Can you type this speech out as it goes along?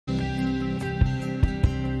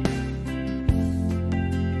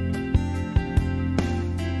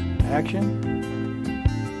Action.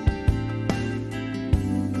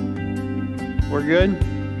 We're good?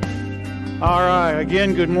 All right.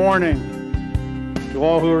 Again, good morning to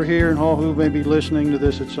all who are here and all who may be listening to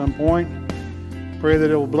this at some point. Pray that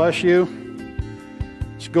it will bless you.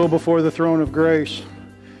 Let's go before the throne of grace.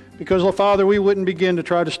 Because, Father, we wouldn't begin to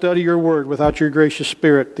try to study your word without your gracious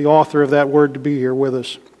Spirit, the author of that word, to be here with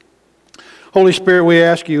us. Holy Spirit, we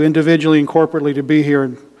ask you individually and corporately to be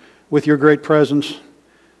here with your great presence,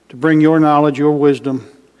 to bring your knowledge, your wisdom,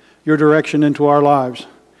 your direction into our lives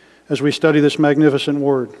as we study this magnificent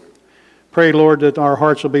word. Pray, Lord, that our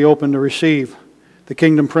hearts will be open to receive the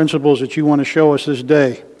kingdom principles that you want to show us this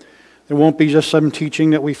day. There won't be just some teaching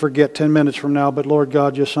that we forget 10 minutes from now, but Lord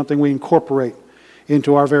God, just something we incorporate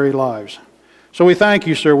into our very lives. So we thank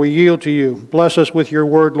you, sir. We yield to you. Bless us with your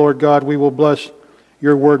word, Lord God. We will bless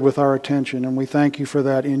your word with our attention, and we thank you for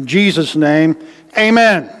that. In Jesus' name,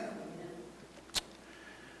 amen.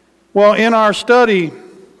 Well, in our study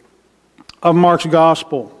of Mark's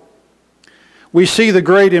Gospel, we see the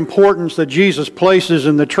great importance that Jesus places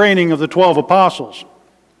in the training of the 12 apostles,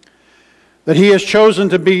 that he has chosen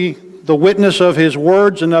to be the witness of his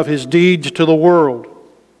words and of his deeds to the world.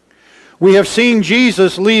 We have seen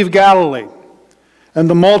Jesus leave Galilee and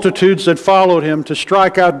the multitudes that followed him to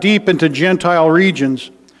strike out deep into Gentile regions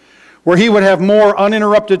where he would have more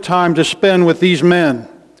uninterrupted time to spend with these men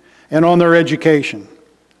and on their education.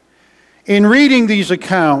 In reading these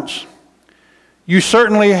accounts, you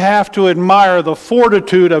certainly have to admire the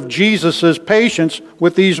fortitude of Jesus' patience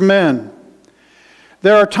with these men.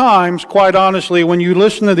 There are times, quite honestly, when you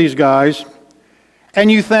listen to these guys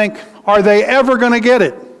and you think, are they ever going to get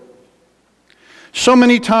it? So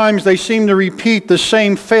many times they seem to repeat the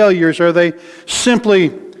same failures, or they simply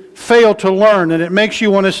fail to learn, and it makes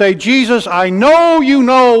you want to say, Jesus, I know you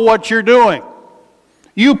know what you're doing.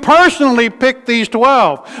 You personally picked these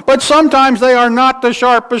 12, but sometimes they are not the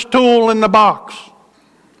sharpest tool in the box.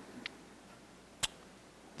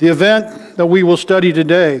 The event that we will study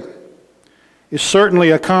today is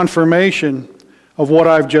certainly a confirmation of what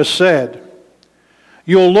I've just said.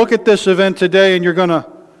 You'll look at this event today and you're going to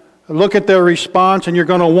look at their response and you're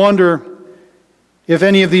going to wonder if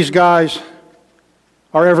any of these guys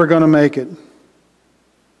are ever going to make it.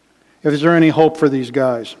 If there any hope for these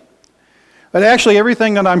guys. But actually,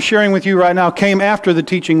 everything that I'm sharing with you right now came after the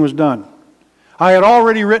teaching was done. I had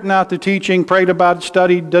already written out the teaching, prayed about it,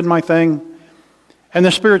 studied, did my thing, and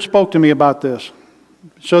the Spirit spoke to me about this.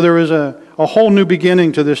 So there was a whole new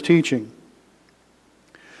beginning to this teaching.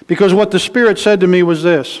 Because what the Spirit said to me was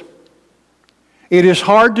this: it is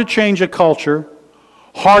hard to change a culture,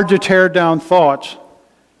 hard to tear down thoughts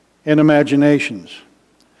and imaginations.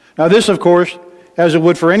 Now this, of course, as it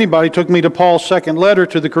would for anybody, took me to Paul's second letter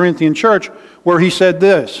to the Corinthian church, where he said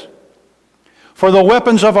this: for the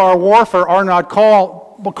weapons of our warfare are not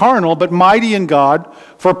carnal, but mighty in God,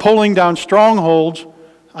 for pulling down strongholds,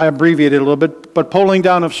 I abbreviated a little bit, but pulling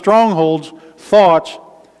down of strongholds, thoughts,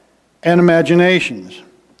 and imaginations.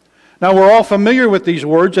 Now we're all familiar with these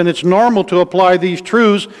words, and it's normal to apply these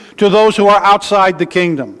truths to those who are outside the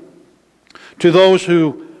kingdom, to those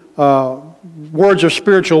who words of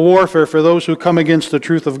spiritual warfare for those who come against the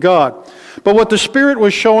truth of God. But what the Spirit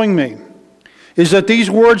was showing me is that these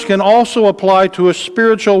words can also apply to a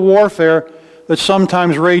spiritual warfare that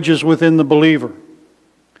sometimes rages within the believer.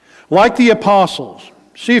 Like the apostles,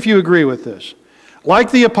 see if you agree with this.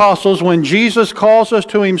 Like the apostles, when Jesus calls us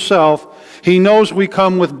to himself, he knows we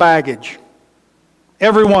come with baggage.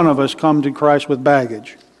 Every one of us come to Christ with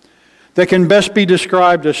baggage that can best be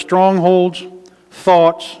described as strongholds,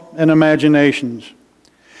 thoughts, and imaginations.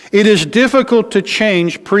 It is difficult to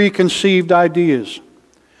change preconceived ideas,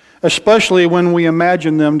 especially when we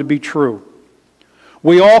imagine them to be true.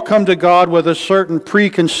 We all come to God with a certain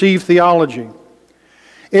preconceived theology.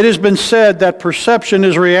 It has been said that perception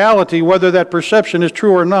is reality, whether that perception is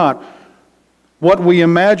true or not. What we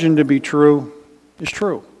imagine to be true is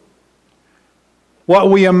true. What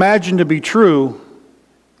we imagine to be true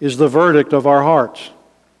is the verdict of our hearts.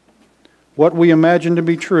 What we imagine to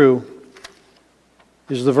be true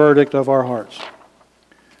is the verdict of our hearts.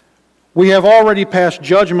 We have already passed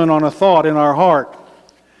judgment on a thought in our heart,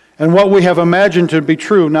 and what we have imagined to be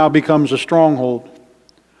true now becomes a stronghold.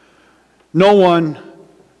 No one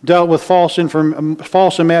dealt with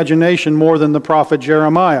false imagination more than the prophet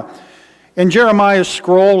Jeremiah. In Jeremiah's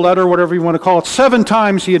scroll, letter, whatever you want to call it, 7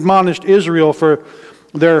 times he admonished Israel for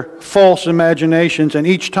their false imaginations, and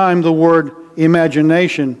each time the word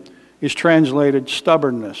imagination is translated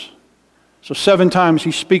stubbornness. So 7 times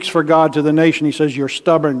he speaks for God to the nation. He says, you're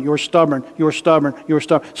stubborn, you're stubborn, you're stubborn, you're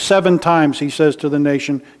stubborn. 7 times he says to the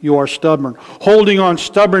nation, you are stubborn. Holding on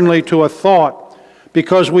stubbornly to a thought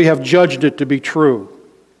because we have judged it to be true.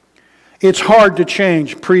 It's hard to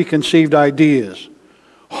change preconceived ideas.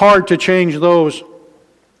 Hard to change those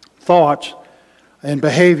thoughts and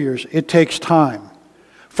behaviors. It takes time.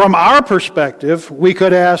 From our perspective, we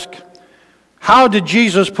could ask, how did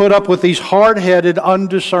Jesus put up with these hard-headed,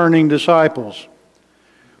 undiscerning disciples?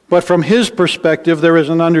 But from his perspective, there is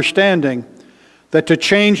an understanding that to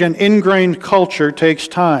change an ingrained culture takes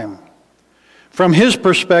time. From his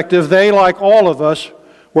perspective, they, like all of us,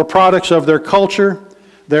 were products of their culture,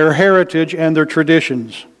 their heritage, and their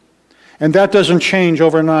traditions. And that doesn't change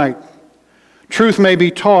overnight. Truth must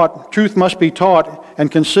be taught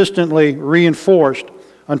and consistently reinforced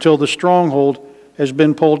until the stronghold has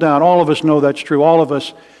been pulled down. All of us know that's true. All of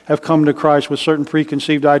us have come to Christ with certain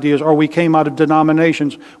preconceived ideas, or we came out of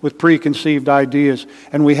denominations with preconceived ideas,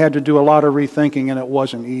 and we had to do a lot of rethinking, and it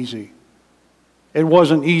wasn't easy. It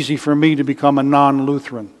wasn't easy for me to become a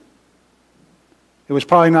non-Lutheran. It was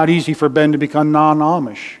probably not easy for Ben to become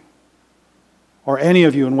non-Amish, or any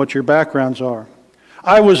of you and what your backgrounds are.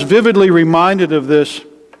 I was vividly reminded of this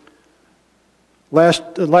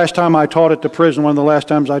last time I taught at the prison, one of the last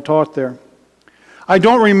times I taught there. I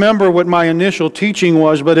don't remember what my initial teaching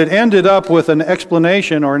was, but it ended up with an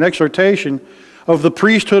explanation or an exhortation of the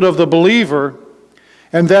priesthood of the believer,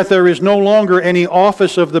 and that there is no longer any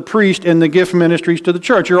office of the priest in the gift ministries to the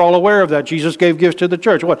church. You're all aware of that. Jesus gave gifts to the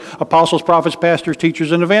church. What? Apostles, prophets, pastors,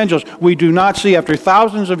 teachers, and evangelists. We do not see, after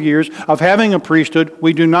thousands of years of having a priesthood,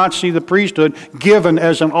 we do not see the priesthood given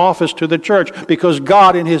as an office to the church, because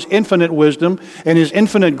God, in His infinite wisdom and His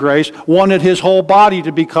infinite grace, wanted His whole body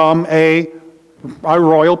to become a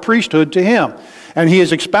royal priesthood to Him. And He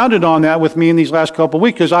has expounded on that with me in these last couple of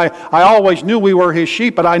weeks, because I always knew we were His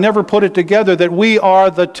sheep, but I never put it together that we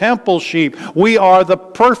are the temple sheep. We are the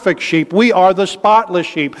perfect sheep. We are the spotless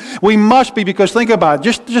sheep. We must be, because think about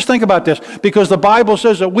it. Just think about this. Because the Bible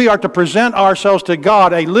says that we are to present ourselves to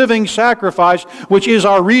God, a living sacrifice, which is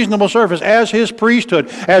our reasonable service, as His priesthood.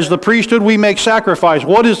 As the priesthood, we make sacrifice.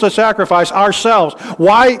 What is the sacrifice? Ourselves.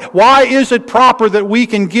 Why is it proper that we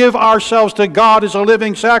can give ourselves to God as a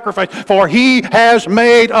living sacrifice? For He has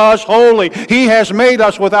made us holy. He has made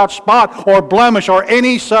us without spot or blemish or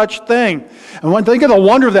any such thing. And think of the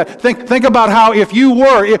wonder of that. Think about how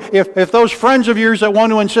if those friends of yours that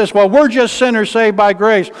want to insist, well, we're just sinners saved by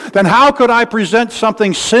grace, then how could I present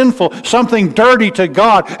something sinful, something dirty to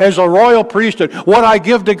God as a royal priesthood? What I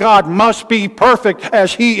give to God must be perfect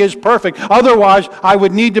as He is perfect. Otherwise, I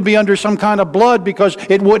would need to be under some kind of blood, because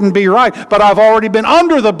it wouldn't be right. But I've already been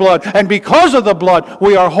under the blood, and because of the blood,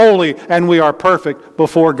 we are holy and we are perfect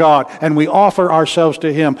before God. And we offer ourselves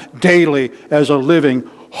to Him daily as a living,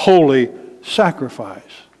 holy sacrifice.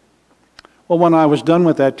 Well, when I was done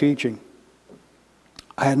with that teaching,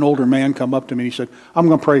 I had an older man come up to me and he said, I'm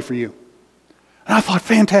going to pray for you. And I thought,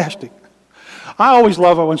 fantastic. I always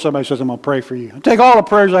love it when somebody says, I'm going to pray for you. Take all the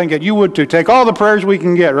prayers I can get. You would too. Take all the prayers we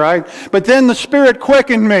can get, right? But then the Spirit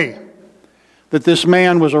quickened me that this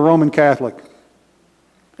man was a Roman Catholic,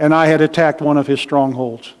 and I had attacked one of his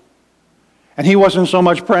strongholds. And he wasn't so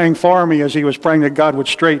much praying for me as he was praying that God would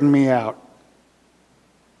straighten me out.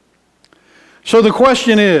 So the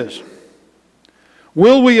question is,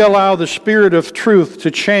 will we allow the Spirit of truth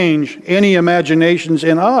to change any imaginations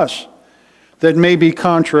in us that may be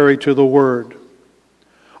contrary to the Word?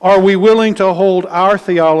 Are we willing to hold our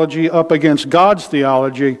theology up against God's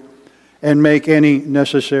theology and make any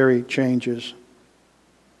necessary changes?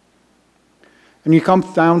 And you come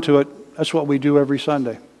down to it, that's what we do every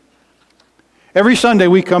Sunday. Every Sunday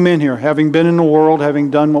we come in here, having been in the world,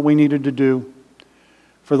 having done what we needed to do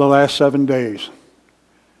for the last 7 days.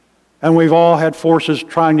 And we've all had forces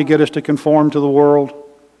trying to get us to conform to the world,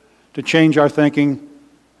 to change our thinking.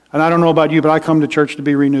 And I don't know about you, but I come to church to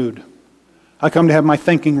be renewed. I come to have my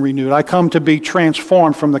thinking renewed. I come to be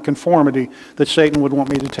transformed from the conformity that Satan would want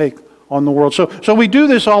me to take on the world. So we do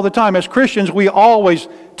this all the time. As Christians, we always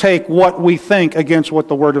take what we think against what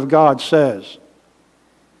the Word of God says.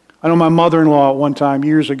 I know my mother-in-law at one time,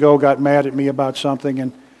 years ago, got mad at me about something,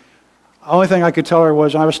 and the only thing I could tell her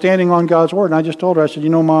was I was standing on God's Word, and I just told her, I said, you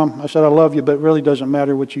know, Mom, I said, I love you, but it really doesn't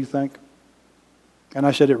matter what you think. And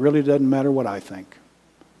I said, it really doesn't matter what I think.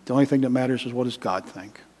 The only thing that matters is what does God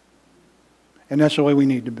think. And that's the way we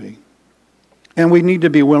need to be. And we need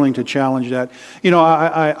to be willing to challenge that. You know,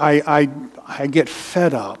 I get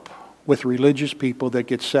fed up with religious people that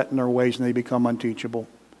get set in their ways and they become unteachable.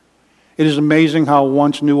 It is amazing how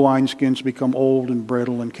once new wineskins become old and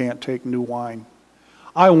brittle and can't take new wine.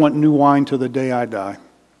 I want new wine till the day I die.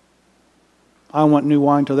 I want new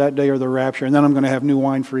wine till that day or the rapture, and then I'm going to have new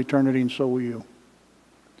wine for eternity, and so will you.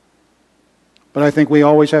 But I think we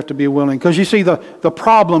always have to be willing. Because you see, the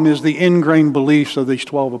problem is the ingrained beliefs of these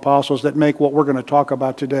 12 apostles that make what we're going to talk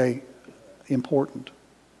about today important.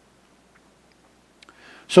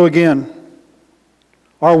 So again,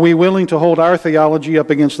 are we willing to hold our theology up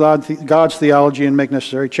against God's theology and make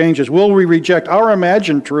necessary changes? Will we reject our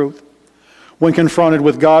imagined truth when confronted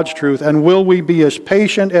with God's truth? And will we be as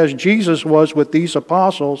patient as Jesus was with these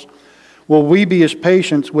apostles? Will we be as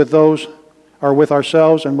patient with those, or with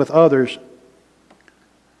ourselves and with others?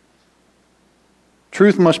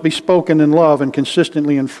 Truth must be spoken in love and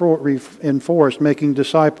consistently enforced. Making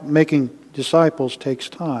disciples takes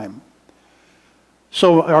time.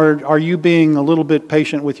 So are you being a little bit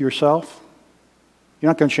patient with yourself? You're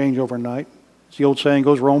not going to change overnight. As the old saying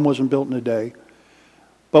goes, Rome wasn't built in a day.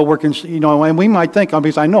 But and we might think,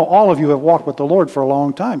 because I know all of you have walked with the Lord for a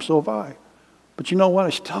long time, so have I. But you know what?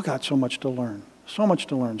 I still got so much to learn. So much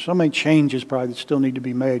to learn. So many changes probably that still need to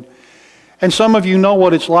be made. And some of you know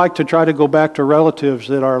what it's like to try to go back to relatives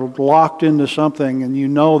that are locked into something, and you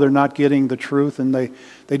know they're not getting the truth, and they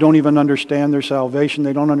don't even understand their salvation.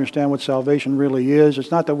 They don't understand what salvation really is. It's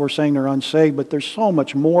not that we're saying they're unsaved, but there's so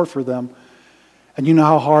much more for them. And you know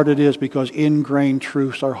how hard it is, because ingrained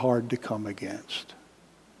truths are hard to come against.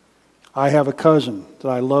 I have a cousin that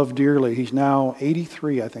I love dearly. He's now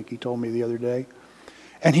 83, I think he told me the other day.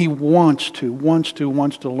 And he wants to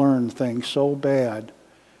learn things so bad.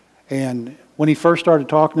 And when he first started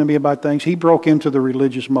talking to me about things, he broke into the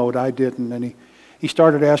religious mode. I didn't. And he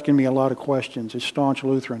started asking me a lot of questions. He's staunch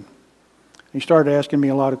Lutheran. He started asking me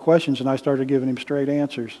a lot of questions, and I started giving him straight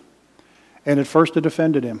answers. And at first it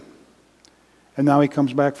offended him. And now he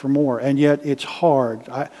comes back for more. And yet it's hard.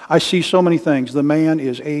 I see so many things. The man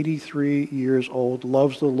is 83 years old,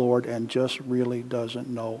 loves the Lord, and just really doesn't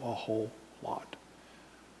know a whole lot.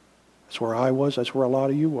 That's where I was. That's where a lot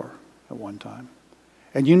of you were at one time.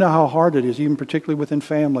 And you know how hard it is, even particularly within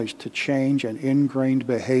families, to change an ingrained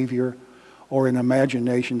behavior or an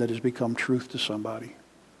imagination that has become truth to somebody.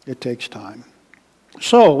 It takes time.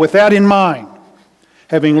 So, with that in mind,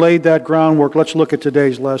 having laid that groundwork, let's look at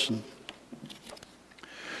today's lesson.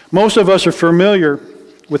 Most of us are familiar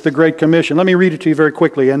with the Great Commission. Let me read it to you very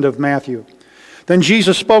quickly, end of Matthew. Then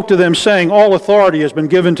Jesus spoke to them, saying, "All authority has been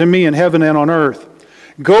given to me in heaven and on earth.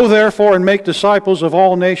 Go therefore and make disciples of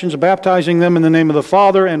all nations, baptizing them in the name of the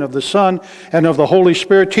Father and of the Son and of the Holy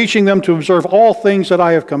Spirit, teaching them to observe all things that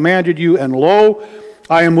I have commanded you. And lo,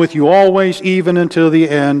 I am with you always, even until the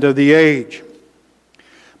end of the age."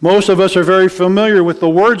 Most of us are very familiar with the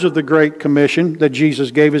words of the Great Commission that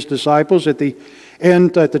Jesus gave his disciples at the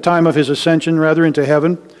time of his ascension, into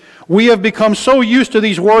heaven. We have become so used to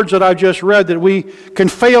these words that I just read that we can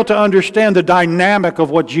fail to understand the dynamic of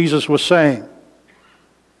what Jesus was saying.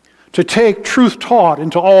 To take truth taught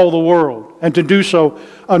into all the world, and to do so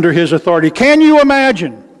under his authority. Can you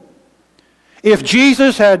imagine if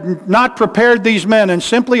Jesus had not prepared these men, and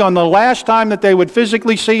simply on the last time that they would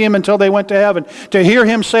physically see him until they went to heaven, to hear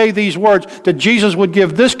him say these words, that Jesus would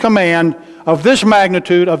give this command of this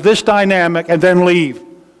magnitude, of this dynamic, and then leave?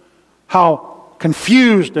 How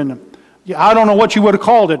confused, and I don't know what you would have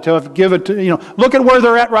called it, to have given it to, look at where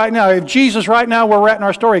they're at right now. If Jesus right now, where we're at in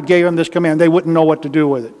our story, gave them this command, they wouldn't know what to do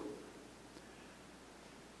with it.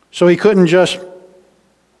 So he couldn't just,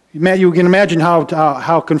 you can imagine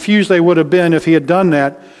how confused they would have been if he had done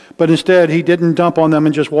that, but instead he didn't dump on them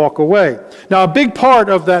and just walk away. Now a big part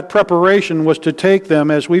of that preparation was to take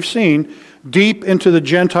them, as we've seen, deep into the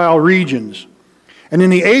Gentile regions. And in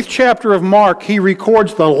the 8th chapter of Mark, he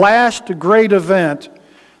records the last great event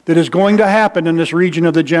that is going to happen in this region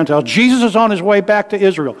of the Gentiles. Jesus is on his way back to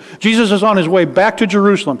Israel. Jesus is on his way back to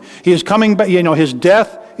Jerusalem. He is coming back, his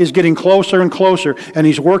death is getting closer and closer, and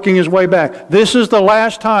he's working his way back. This is the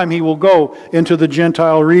last time he will go into the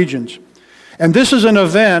Gentile regions. And this is an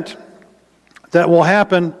event that will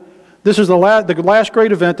happen, this is the last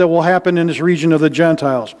great event that will happen in this region of the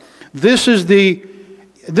Gentiles. This is the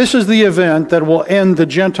event that will end the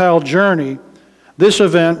Gentile journey. This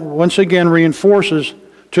event, once again, reinforces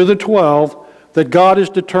to the 12 that God is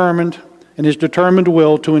determined in his determined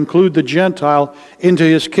will to include the Gentile into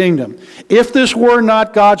his kingdom. If this were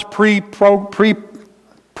not God's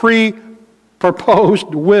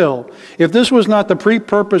proposed will, if this was not the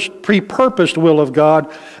pre-purposed will of God,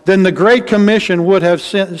 then the Great Commission would have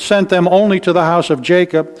sent them only to the house of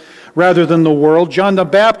Jacob rather than the world. John the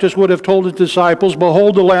Baptist would have told his disciples,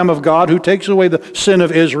 "Behold the Lamb of God who takes away the sin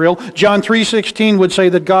of Israel." John 3:16 would say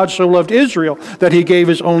that God so loved Israel that he gave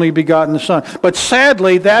his only begotten Son. But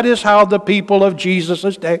sadly, that is how the people of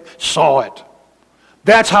Jesus' day saw it.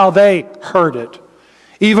 That's how they heard it.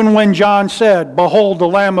 Even when John said, "Behold the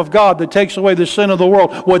Lamb of God that takes away the sin of the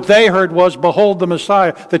world," what they heard was, "Behold the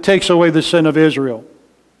Messiah that takes away the sin of Israel."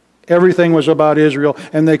 Everything was about Israel,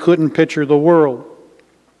 and they couldn't picture the world.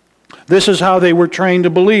 This is how they were trained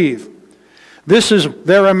to believe. This is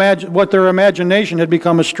what their imagination had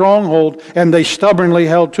become a stronghold, and they stubbornly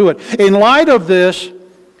held to it. In light of this,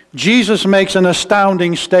 Jesus makes an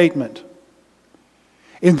astounding statement.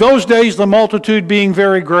 In those days, the multitude being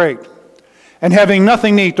very great, and having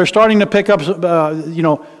nothing to eat, they're starting to pick up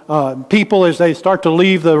people as they start to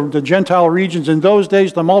leave the Gentile regions. In those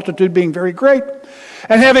days, the multitude being very great,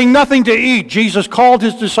 and having nothing to eat, Jesus called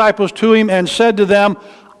his disciples to him and said to them,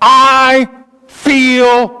 "I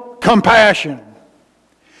feel compassion."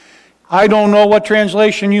 I don't know what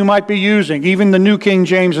translation you might be using. Even the New King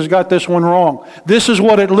James has got this one wrong. This is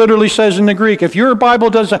what it literally says in the Greek. If your Bible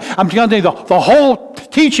doesn't, I'm telling you, the whole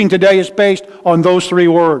teaching today is based on those three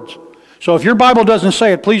words. So if your Bible doesn't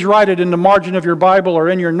say it, please write it in the margin of your Bible or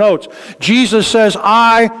in your notes. Jesus says,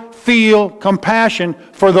 "I feel compassion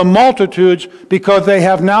for the multitudes because they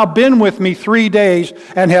have now been with me 3 days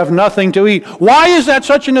and have nothing to eat." Why is that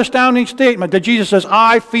such an astounding statement that Jesus says,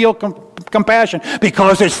 "I feel compassion"?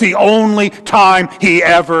 Because it's the only time he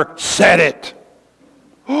ever said it.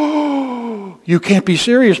 You can't be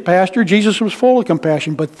serious, Pastor. Jesus was full of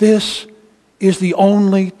compassion, but this is the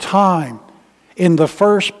only time in the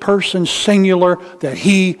first person singular that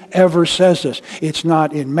he ever says this. It's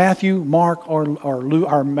not in Matthew, Mark, or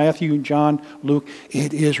Luke, or Matthew, John, Luke.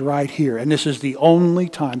 It is right here. And this is the only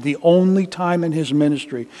time in his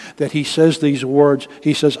ministry that he says these words.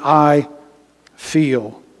 He says, "I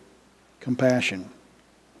feel compassion."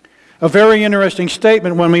 A very interesting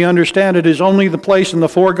statement when we understand it is only the place in the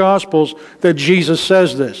four Gospels that Jesus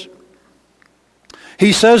says this.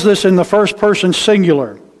 He says this in the first person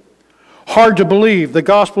singular. Hard to believe. The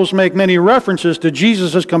Gospels make many references to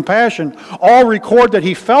Jesus' compassion. All record that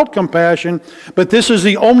he felt compassion, but this is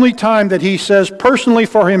the only time that he says personally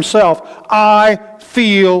for himself, "I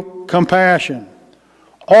feel compassion."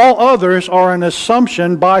 All others are an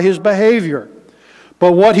assumption by his behavior.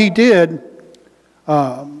 But what he did,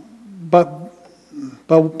 but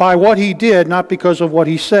by what he did, not because of what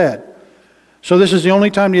he said. So this is the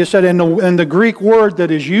only time he has said, and the Greek word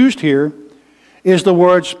that is used here is the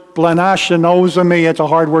word splanashinosome. It's a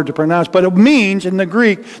hard word to pronounce, but it means in the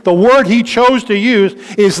Greek, the word he chose to use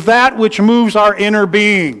is that which moves our inner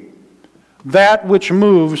being. That which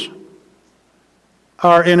moves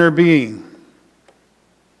our inner being.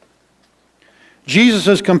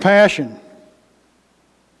 Jesus' compassion.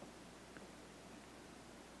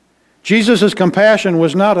 Jesus' compassion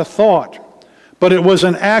was not a thought, but it was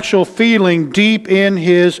an actual feeling deep in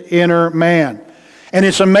his inner man. And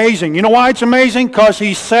it's amazing. You know why it's amazing? Because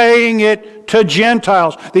he's saying it to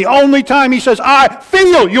Gentiles. The only time he says, "I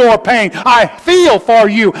feel your pain. I feel for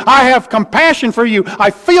you. I have compassion for you. I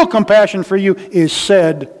feel compassion for you," is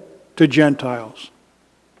said to Gentiles.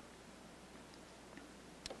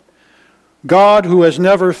 God, who has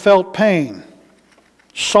never felt pain,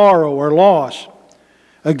 sorrow, or loss,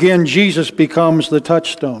 again, Jesus becomes the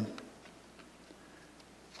touchstone.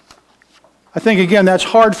 I think, again, that's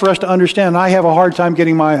hard for us to understand. I have a hard time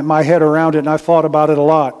getting my head around it, and I've thought about it a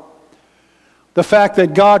lot. The fact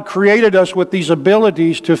that God created us with these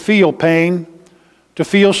abilities to feel pain, to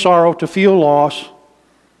feel sorrow, to feel loss,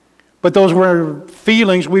 but those were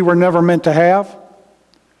feelings we were never meant to have,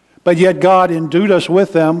 but yet God endued us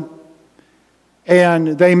with them,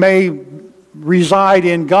 and they may reside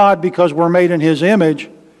in God because we're made in His image,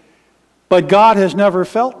 but God has never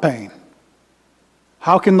felt pain.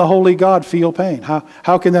 How can the holy God feel pain?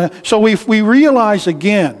 How can that? So we realize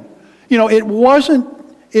again, it wasn't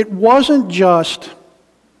just.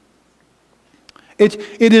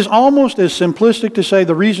 It is almost as simplistic to say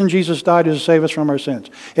the reason Jesus died is to save us from our sins.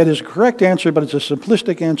 It is a correct answer, but it's a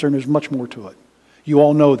simplistic answer, and there's much more to it. You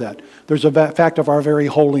all know that. There's a fact of our very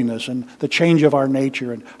holiness and the change of our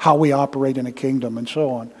nature and how we operate in a kingdom and so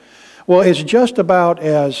on. Well, it's just about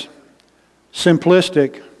as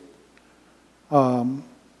simplistic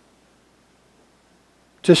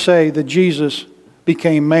to say that Jesus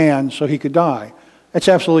became man so he could die. That's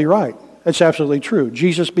absolutely right. That's absolutely true.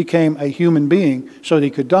 Jesus became a human being so that he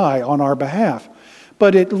could die on our behalf.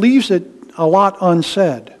 But it leaves it a lot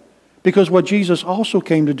unsaid. Because what Jesus also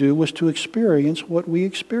came to do was to experience what we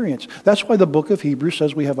experience. That's why the book of Hebrews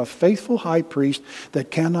says we have a faithful high priest that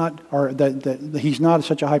cannot, or that he's not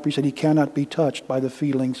such a high priest that he cannot be touched by the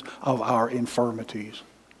feelings of our infirmities.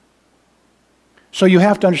 So you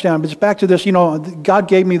have to understand, but it's back to this, God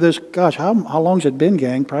gave me this, gosh, how long has it been,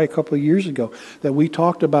 gang? Probably a couple of years ago, that we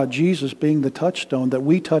talked about Jesus being the touchstone, that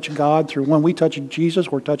we touch God through, when we touch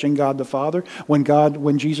Jesus, we're touching God the Father. When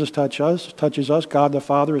Jesus touches us, God the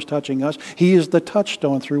Father is touching us. He is the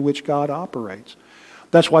touchstone through which God operates.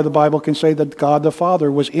 That's why the Bible can say that God the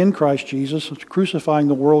Father was in Christ Jesus, crucifying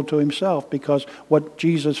the world to himself, because what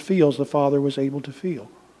Jesus feels, the Father was able to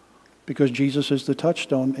feel. Because Jesus is the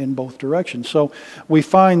touchstone in both directions. So we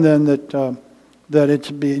find then that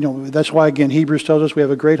that's why again Hebrews tells us we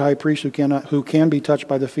have a great high priest who can be touched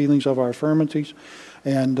by the feelings of our infirmities,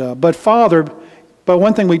 but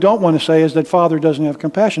one thing we don't want to say is that Father doesn't have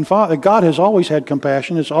compassion. God has always had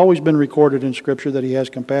compassion. It's always been recorded in Scripture that He has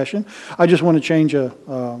compassion. I just want to change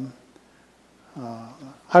I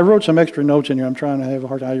wrote some extra notes in here. I'm trying to have a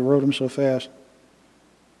hard time. I wrote them so fast.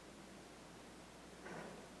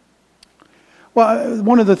 Well,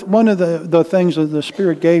 one of the things that the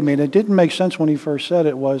Spirit gave me, and it didn't make sense when He first said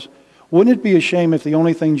it, was, wouldn't it be a shame if the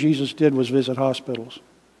only thing Jesus did was visit hospitals?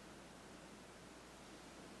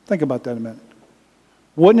 Think about that a minute.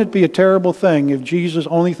 Wouldn't it be a terrible thing if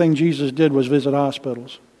only thing Jesus did was visit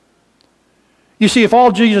hospitals? You see, if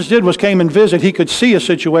all Jesus did was came and visit, He could see a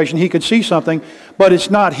situation, He could see something, but it's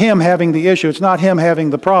not Him having the issue, it's not Him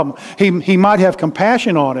having the problem. He might have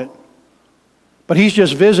compassion on it, but He's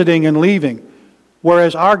just visiting and leaving.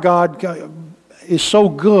 Whereas our God is so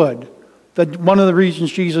good that one of the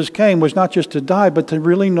reasons Jesus came was not just to die, but to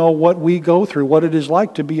really know what we go through, what it is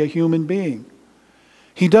like to be a human being.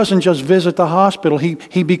 He doesn't just visit the hospital.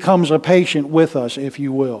 He becomes a patient with us, if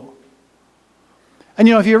you will. And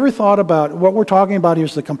if you ever thought about what we're talking about here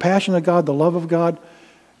is the compassion of God, the love of God,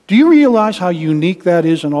 do you realize how unique that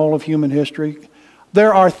is in all of human history?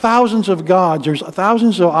 There are thousands of gods, there's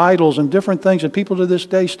thousands of idols and different things that people to this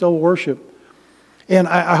day still worship. And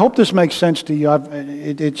I hope this makes sense to you.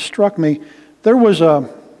 It struck me. There was a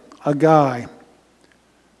guy,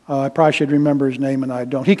 I probably should remember his name and I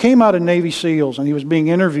don't. He came out of Navy SEALs and he was being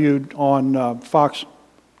interviewed on Fox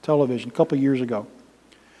television a couple of years ago.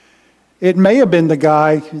 It may have been the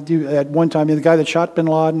guy, at one time, the guy that shot bin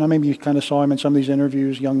Laden. Maybe you kind of saw him in some of these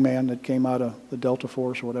interviews, young man that came out of the Delta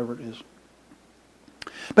Force or whatever it is.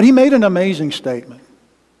 But he made an amazing statement.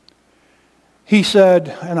 He said,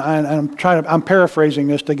 and I'm paraphrasing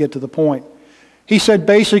this to get to the point. He said,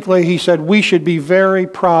 we should be very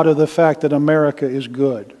proud of the fact that America is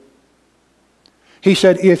good. He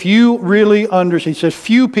said, if you really understand, he said,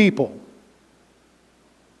 few people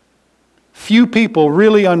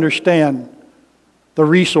really understand the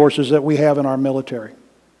resources that we have in our military.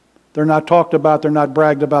 They're not talked about, they're not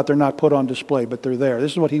bragged about, they're not put on display, but they're there.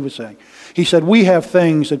 This is what he was saying. He said, we have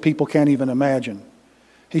things that people can't even imagine.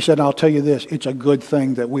 He said, I'll tell you this, it's a good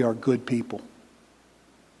thing that we are good people.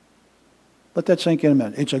 Let that sink in a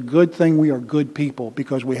minute. It's a good thing we are good people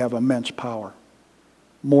because we have immense power.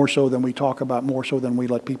 More so than we talk about, more so than we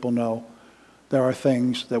let people know. There are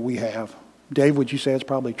things that we have. Dave, would you say it's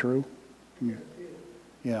probably true?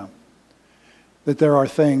 Yeah. That there are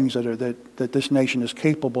things that this nation is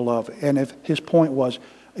capable of. And if his point was,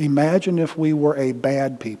 imagine if we were a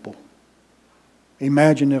bad people.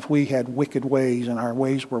 Imagine if we had wicked ways and our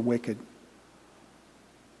ways were wicked.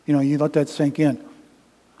 You let that sink in.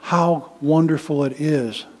 How wonderful it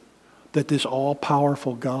is that this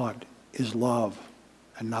all-powerful God is love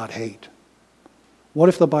and not hate. What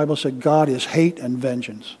if the Bible said God is hate and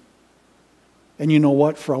vengeance? And you know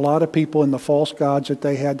what? For a lot of people and the false gods that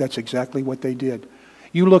they had, that's exactly what they did.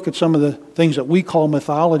 You look at some of the things that we call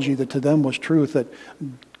mythology that to them was truth, that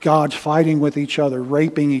God's fighting with each other,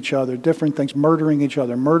 raping each other, different things, murdering each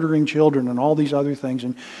other, murdering children, and all these other things.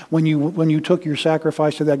 And when you took your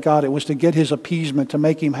sacrifice to that God, it was to get His appeasement, to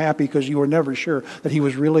make Him happy because you were never sure that He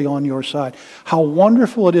was really on your side. How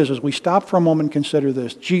wonderful it is as we stop for a moment and consider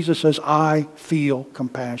this. Jesus says, I feel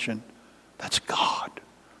compassion. That's God,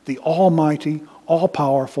 the Almighty,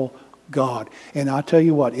 all-powerful God. And I tell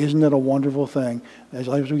you what, isn't it a wonderful thing? As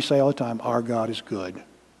we say all the time, our God is good.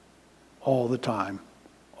 All the time.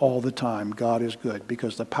 All the time, God is good.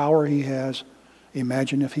 Because the power He has,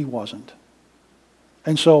 imagine if He wasn't.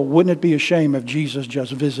 And so, wouldn't it be a shame if Jesus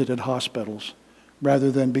just visited hospitals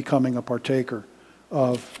rather than becoming a partaker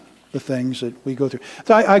of the things that we go through?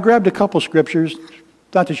 So I grabbed a couple scriptures.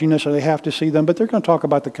 Not that you necessarily have to see them, but they're going to talk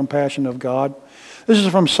about the compassion of God. This is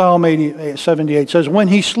from Psalm 78. It says, when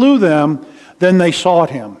He slew them, then they sought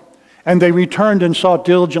Him. And they returned and sought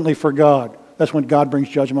diligently for God. That's when God brings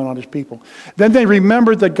judgment on his people. Then they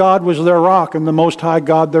remembered that God was their rock and the Most High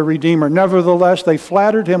God their Redeemer. Nevertheless, they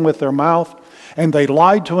flattered him with their mouth, and they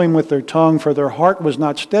lied to him with their tongue, for their heart was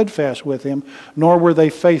not steadfast with him, nor were they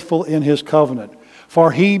faithful in his covenant.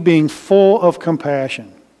 For he, being full of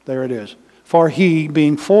compassion, there it is, for he,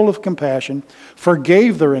 being full of compassion,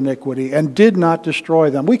 forgave their iniquity and did not destroy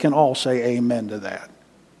them. We can all say amen to that.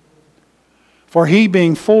 For he,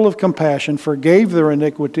 being full of compassion, forgave their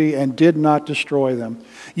iniquity and did not destroy them.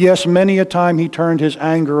 Yes, many a time he turned his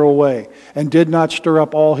anger away and did not stir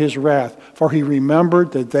up all his wrath. For he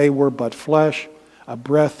remembered that they were but flesh, a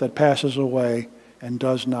breath that passes away and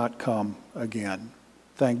does not come again.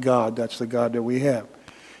 Thank God, that's the God that we have.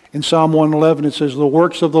 In Psalm 111 it says, the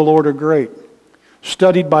works of the Lord are great,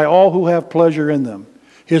 studied by all who have pleasure in them.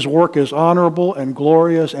 His work is honorable and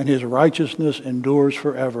glorious, and his righteousness endures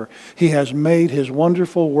forever. He has made his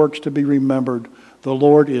wonderful works to be remembered. The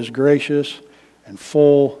Lord is gracious and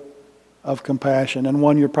full of compassion. And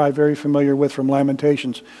one you're probably very familiar with from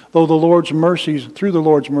Lamentations. Through the Lord's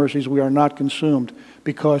mercies, we are not consumed,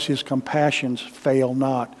 because his compassions fail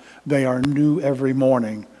not. They are new every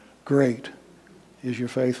morning. Great is your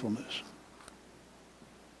faithfulness.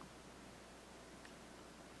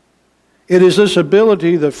 It is this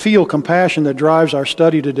ability to feel compassion that drives our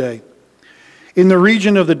study today. In the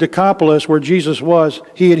region of the Decapolis where Jesus was,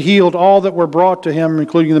 he had healed all that were brought to him,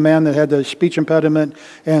 including the man that had the speech impediment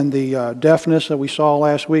and the deafness that we saw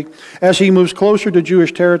last week. As he moves closer to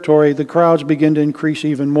Jewish territory, the crowds begin to increase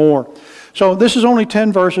even more. So this is only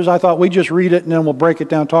 10 verses. I thought we'd just read it and then we'll break it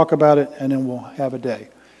down, talk about it, and then we'll have a day.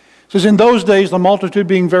 It says, in those days, the multitude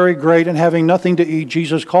being very great and having nothing to eat,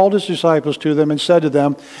 Jesus called his disciples to them and said to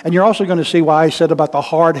them, and you're also going to see why I said about the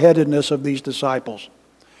hard-headedness of these disciples.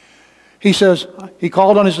 He says, he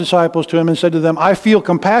called on his disciples to him and said to them, I feel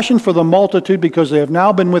compassion for the multitude because they have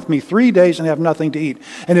now been with me 3 days and have nothing to eat.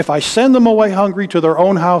 And if I send them away hungry to their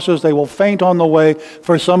own houses, they will faint on the way,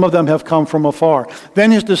 for some of them have come from afar.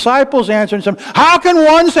 Then his disciples answered him, how can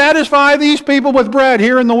one satisfy these people with bread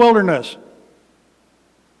here in the wilderness?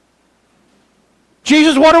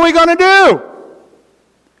 Jesus, what are we going to do?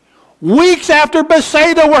 Weeks after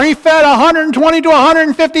Bethsaida, where he fed 120 to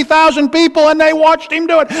 150,000 people, and they watched him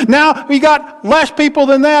do it. Now we got less people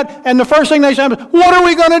than that, and the first thing they said was, what are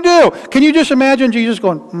we going to do? Can you just imagine Jesus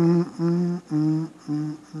going,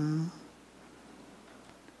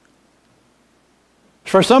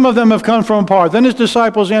 For some of them have come from afar. Then his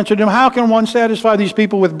disciples answered him, how can one satisfy these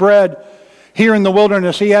people with bread here in the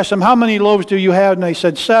wilderness? He asked them, how many loaves do you have? And they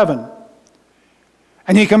said, 7.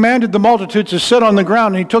 And he commanded the multitude to sit on the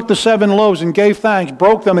ground, and he took the 7 loaves and gave thanks,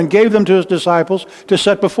 broke them, and gave them to his disciples to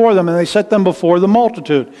set before them, and they set them before the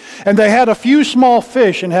multitude. And they had a few small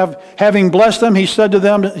fish, and having blessed them, he said to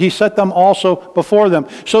them, he set them also before them.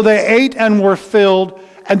 So they ate and were filled,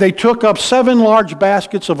 and they took up 7 large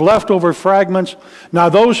baskets of leftover fragments. Now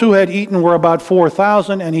those who had eaten were about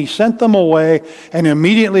 4,000, and he sent them away, and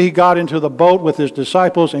immediately he got into the boat with his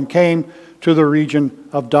disciples and came to the region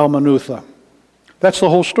of Dalmanutha. That's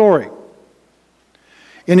the whole story.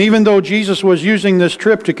 And even though Jesus was using this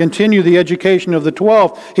trip to continue the education of the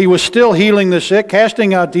 12, he was still healing the sick,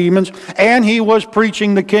 casting out demons, and he was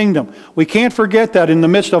preaching the kingdom. We can't forget that in the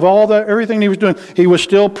midst of everything he was doing, he was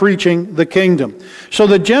still preaching the kingdom. So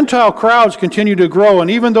the Gentile crowds continue to grow,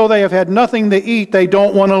 and even though they have had nothing to eat, they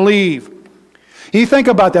don't want to leave. You think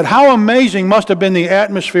about that. How amazing must have been the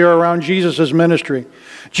atmosphere around Jesus' ministry.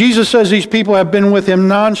 Jesus says these people have been with him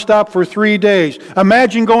nonstop for 3 days.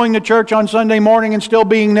 Imagine going to church on Sunday morning and still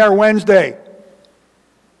being there Wednesday,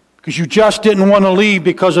 because you just didn't want to leave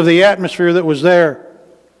because of the atmosphere that was there.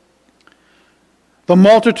 The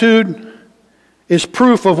multitude is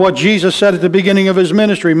proof of what Jesus said at the beginning of his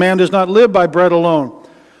ministry. Man does not live by bread alone,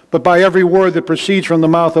 but by every word that proceeds from the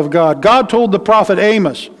mouth of God. God told the prophet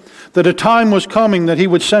Amos that a time was coming that he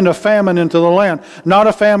would send a famine into the land. Not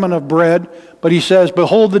a famine of bread, but he says,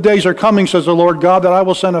 behold, the days are coming, says the Lord God, that I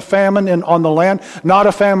will send a famine on the land, not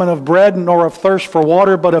a famine of bread, nor of thirst for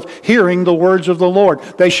water, but of hearing the words of the Lord.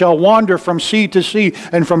 They shall wander from sea to sea,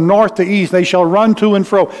 and from north to east. They shall run to and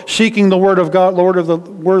fro, seeking the word of God, word of the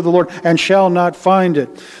Lord, and shall not find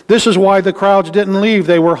it. This is why the crowds didn't leave.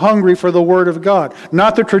 They were hungry for the word of God,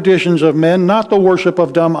 not the traditions of men, not the worship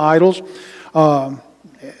of dumb idols.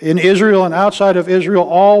 In Israel and outside of Israel,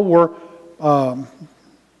 all were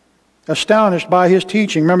astonished by his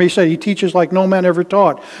teaching. Remember, he said he teaches like no man ever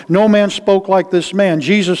taught. No man spoke like this man.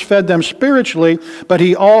 Jesus fed them spiritually, but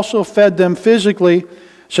he also fed them physically,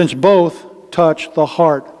 since both touch the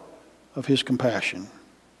heart of his compassion.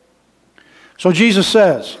 So Jesus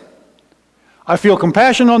says, I feel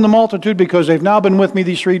compassion on the multitude because they've now been with me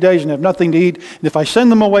these 3 days and have nothing to eat. And if I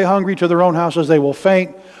send them away hungry to their own houses, they will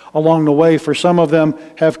faint along the way, for some of them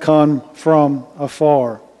have come from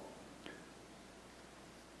afar.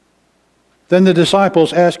 Then the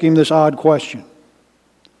disciples asked him this odd question.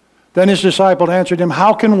 Then his disciples answered him,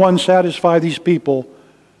 how can one satisfy these people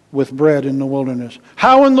with bread in the wilderness?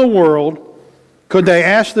 How in the world could they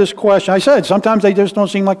ask this question? I said, sometimes they just don't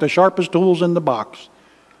seem like the sharpest tools in the box.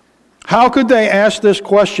 How could they ask this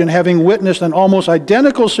question having witnessed an almost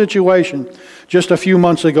identical situation just a few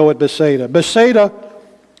months ago at Bethsaida? Bethsaida,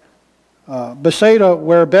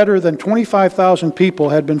 where better than 25,000 people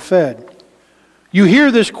had been fed. You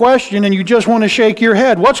hear this question and you just want to shake your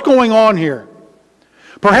head. What's going on here?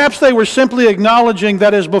 Perhaps they were simply acknowledging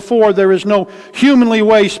that as before, there is no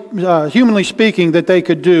humanly speaking that they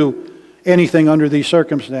could do anything under these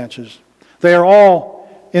circumstances. They are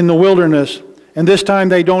all in the wilderness, and this time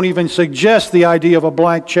they don't even suggest the idea of a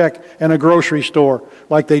blank check and a grocery store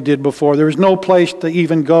like they did before. There is no place to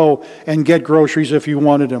even go and get groceries if you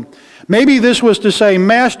wanted them. Maybe this was to say,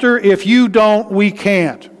 Master, if you don't, we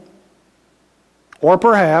can't. Or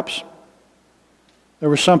perhaps there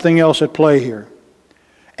was something else at play here.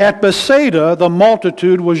 At Bethsaida, the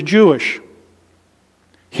multitude was Jewish.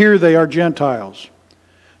 Here they are Gentiles.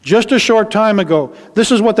 Just a short time ago,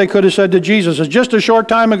 this is what they could have said to Jesus. Just a short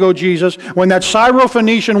time ago, Jesus, when that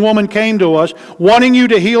Syrophoenician woman came to us, wanting you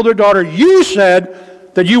to heal their daughter, you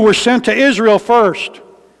said that you were sent to Israel first.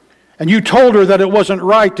 And you told her that it wasn't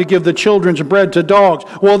right to give the children's bread to dogs.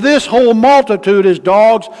 Well, this whole multitude is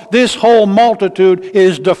dogs. This whole multitude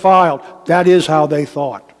is defiled. That is how they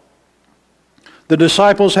thought. The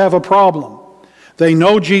disciples have a problem. They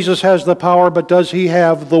know Jesus has the power, but does he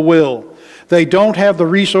have the will? They don't have the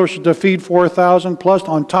resources to feed 4,000, plus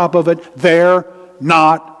on top of it, they're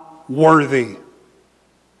not worthy.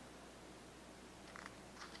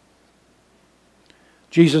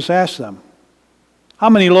 Jesus asked them, how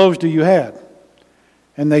many loaves do you have?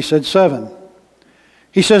 And they said 7.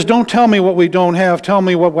 He says, don't tell me what we don't have, tell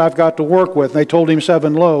me what I've got to work with. And they told him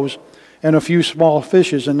 7 loaves and a few small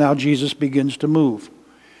fishes, and now Jesus begins to move.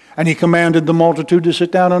 And he commanded the multitude to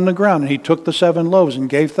sit down on the ground. And he took the 7 loaves and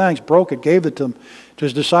gave thanks, broke it, gave it to them, to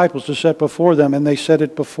his disciples to set before them, and they set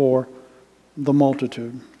it before the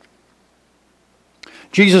multitude.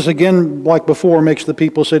 Jesus, again, like before, makes the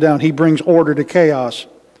people sit down. He brings order to chaos.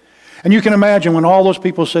 And you can imagine when all those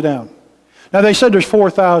people sit down. Now, they said there's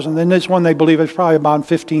 4,000. Then this one, they believe it's probably about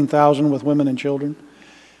 15,000 with women and children.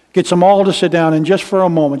 Gets them all to sit down, and just for a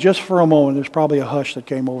moment, there's probably a hush that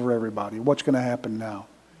came over everybody. What's going to happen now?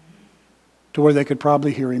 To where they could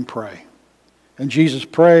probably hear him pray. And Jesus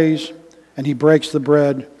prays, and he breaks the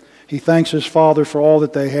bread. He thanks his Father for all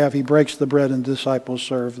that they have. He breaks the bread, and the disciples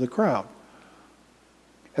serve the crowd.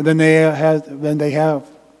 And then they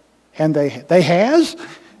has.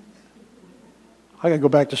 I got to go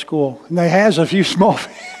back to school. And they has a few small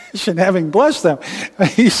fish, and having blessed them,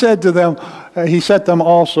 he said to them, he set them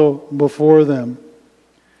also before them.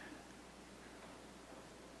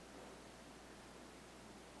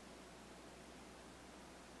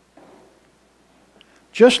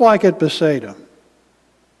 Just like at Bethsaida,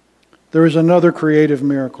 there is another creative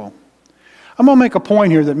miracle. I'm going to make a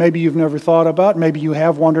point here that maybe you've never thought about. Maybe you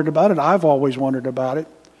have wondered about it. I've always wondered about it.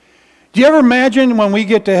 Do you ever imagine when we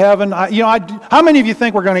get to heaven, how many of you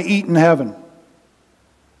think we're going to eat in heaven?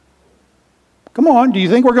 Come on, do you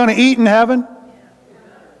think we're going to eat in heaven?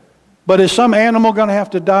 But is some animal going to have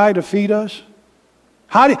to die to feed us?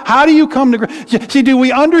 How do you come to... See, do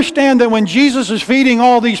we understand that when Jesus is feeding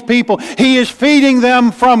all these people, he is feeding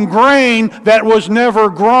them from grain that was never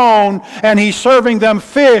grown, and he's serving them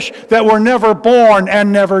fish that were never born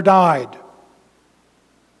and never died?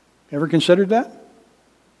 Ever considered that?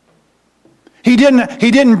 He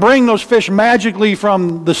didn't bring those fish magically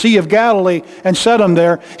from the Sea of Galilee and set them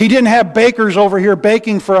there. He didn't have bakers over here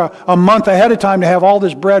baking for a month ahead of time to have all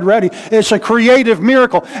this bread ready. It's a creative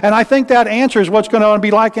miracle. And I think that answers what's going to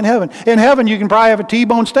be like in heaven. In heaven, you can probably have a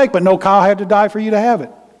T-bone steak, but no cow had to die for you to have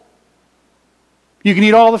it. You can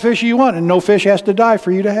eat all the fish you want, and no fish has to die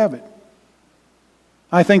for you to have it.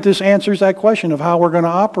 I think this answers that question of how we're going to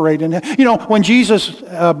operate. And when Jesus,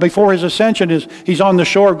 before his ascension, he's on the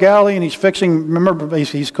shore of Galilee and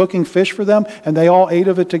he's cooking fish for them, and they all ate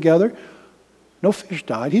of it together. No fish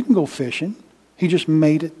died. He didn't go fishing. He just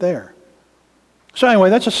made it there. So anyway,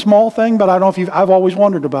 that's a small thing, but I don't know if I've always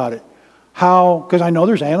wondered about it. How, because I know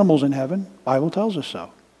there's animals in heaven. The Bible tells us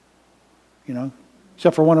so.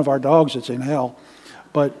 Except for one of our dogs that's in hell.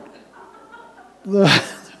 But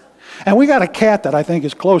and we got a cat that I think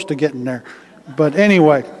is close to getting there. But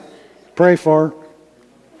anyway, pray for her.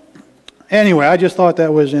 Anyway, I just thought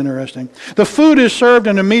that was interesting. The food is served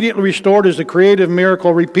and immediately restored as the creative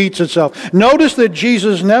miracle repeats itself. Notice that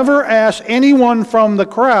Jesus never asks anyone from the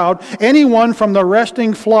crowd, anyone from the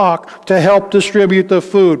resting flock, to help distribute the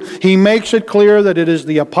food. He makes it clear that it is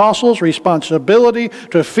the apostles' responsibility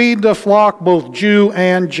to feed the flock, both Jew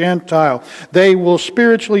and Gentile. They will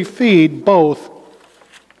spiritually feed both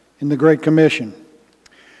in the Great Commission.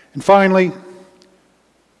 And finally,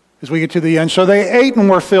 as we get to the end, so they ate and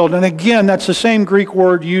were filled. And again, that's the same Greek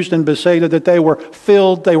word used in Bethsaida, that they were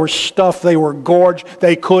filled, they were stuffed, they were gorged,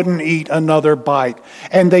 they couldn't eat another bite.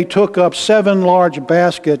 And they took up 7 large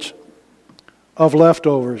baskets of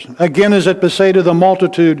leftovers. Again, as at Bethsaida, the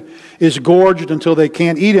multitude is gorged until they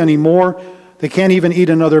can't eat anymore. They can't even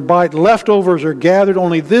eat another bite. Leftovers are gathered,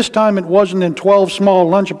 only this time it wasn't in 12 small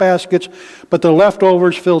lunch baskets, but the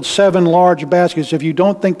leftovers filled 7 large baskets. If you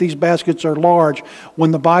don't think these baskets are large,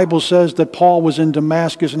 when the Bible says that Paul was in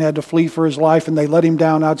Damascus and had to flee for his life and they let him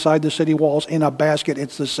down outside the city walls in a basket,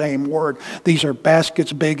 it's the same word. These are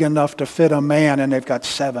baskets big enough to fit a man, and they've got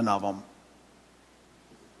 7 of them.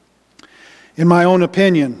 In my own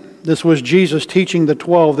opinion, this was Jesus teaching the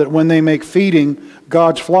 12 that when they make feeding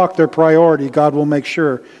God's flock their priority, God will make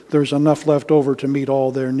sure there's enough left over to meet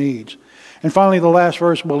all their needs. And finally, the last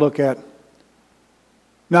verse we'll look at.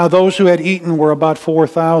 Now those who had eaten were about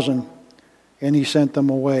 4,000, and he sent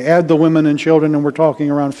them away. Add the women and children, and we're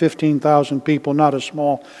talking around 15,000 people, not a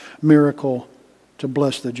small miracle to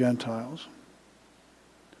bless the Gentiles.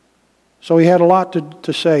 So he had a lot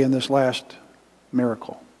to say in this last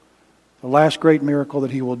miracle. The last great miracle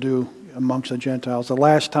that he will do amongst the Gentiles. The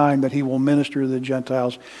last time that he will minister to the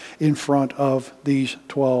Gentiles in front of these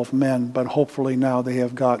 12 men. But hopefully now they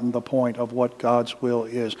have gotten the point of what God's will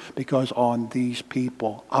is. Because on these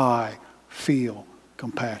people I feel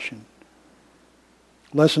compassion.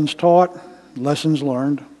 Lessons taught, lessons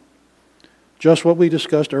learned. Just what we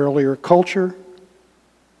discussed earlier. Culture,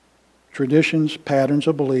 traditions, patterns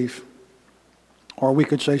of belief. Or we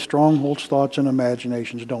could say strongholds, thoughts, and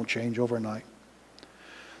imaginations don't change overnight.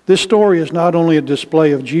 This story is not only a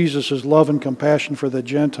display of Jesus' love and compassion for the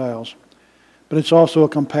Gentiles, but it's also a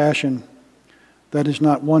compassion that is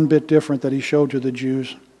not one bit different that he showed to the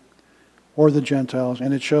Jews or the Gentiles,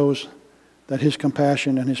 and it shows that his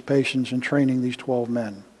compassion and his patience in training these 12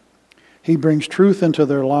 men. He brings truth into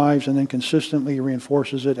their lives and then consistently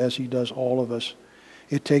reinforces it as he does all of us.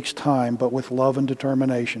 It takes time, but with love and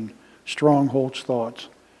determination, strongholds, thoughts,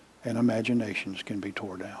 and imaginations can be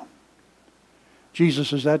torn down.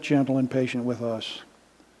 Jesus is that gentle and patient with us.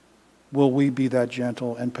 Will we be that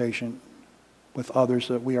gentle and patient with others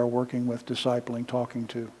that we are working with, discipling, talking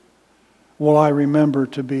to? Will I remember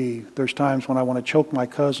to be, there's times when I want to choke my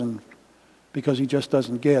cousin because he just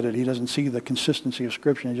doesn't get it. He doesn't see the consistency of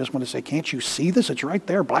Scripture. And I just want to say, can't you see this? It's right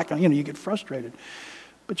there, black and you get frustrated.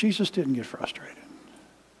 But Jesus didn't get frustrated.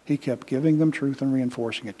 He kept giving them truth and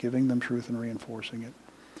reinforcing it, giving them truth and reinforcing it.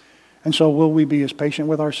 And so will we be as patient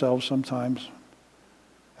with ourselves sometimes?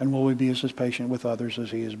 And will we be as patient with others as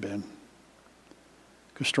he has been?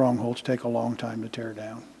 Because strongholds take a long time to tear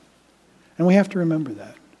down. And we have to remember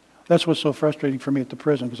that. That's what's so frustrating for me at the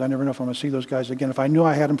prison, because I never know if I'm going to see those guys again. If I knew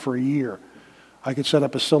I had them for a year, I could set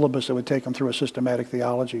up a syllabus that would take them through a systematic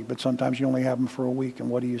theology. But sometimes you only have them for a week, and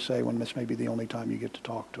what do you say when this may be the only time you get to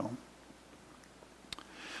talk to them?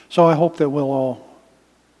 So I hope that we'll all,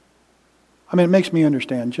 it makes me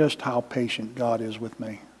understand just how patient God is with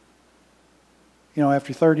me. You know,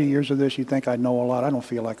 after 30 years of this, you think I know a lot. I don't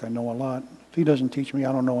feel like I know a lot. If he doesn't teach me,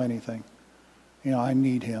 I don't know anything. You know, I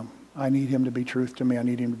need him. I need him to be truth to me. I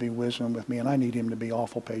need him to be wisdom with me. And I need him to be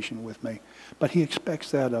awful patient with me. But he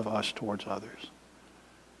expects that of us towards others,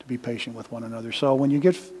 to be patient with one another. So when you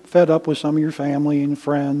get fed up with some of your family and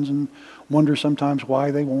friends and wonder sometimes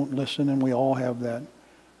why they won't listen, and we all have that,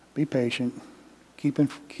 be patient.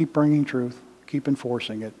 Keep bringing truth. Keep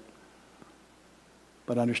enforcing it.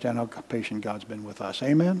 But understand how patient God's been with us.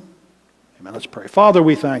 Amen? Amen. Let's pray. Father,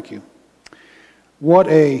 we thank you. What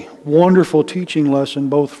a wonderful teaching lesson,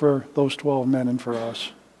 both for those 12 men and for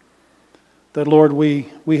us. That, Lord, we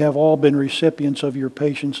have all been recipients of your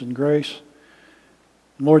patience and grace.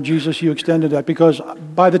 Lord Jesus, you extended that, because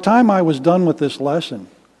by the time I was done with this lesson,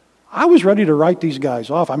 I was ready to write these guys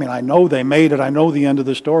off. I know they made it. I know the end of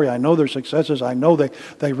the story. I know their successes. I know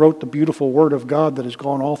they wrote the beautiful Word of God that has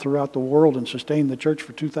gone all throughout the world and sustained the church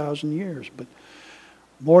for 2,000 years. But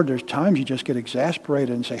Lord, there's times you just get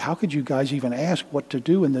exasperated and say, how could you guys even ask what to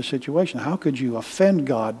do in this situation? How could you offend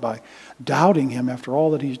God by doubting him after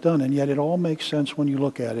all that he's done? And yet it all makes sense when you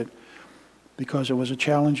look at it, because it was a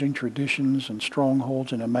challenging traditions and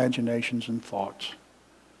strongholds and imaginations and thoughts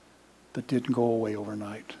that didn't go away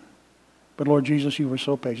overnight. But Lord Jesus, you were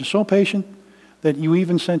so patient that you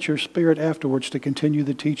even sent your Spirit afterwards to continue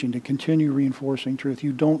the teaching, to continue reinforcing truth.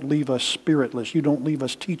 You don't leave us spiritless. You don't leave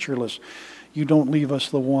us teacherless. You don't leave us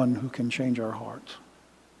the one who can change our hearts.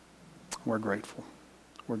 We're grateful.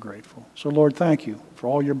 We're grateful. So Lord, thank you for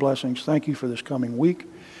all your blessings. Thank you for this coming week.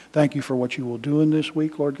 Thank you for what you will do in this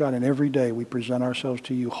week, Lord God. And every day we present ourselves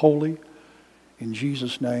to you wholly, in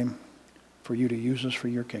Jesus' name, for you to use us for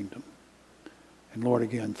your kingdom. And Lord,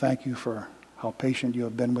 again, thank you for how patient you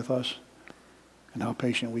have been with us and how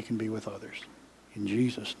patient we can be with others. In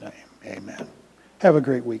Jesus' name, amen. Have a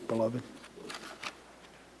great week, beloved.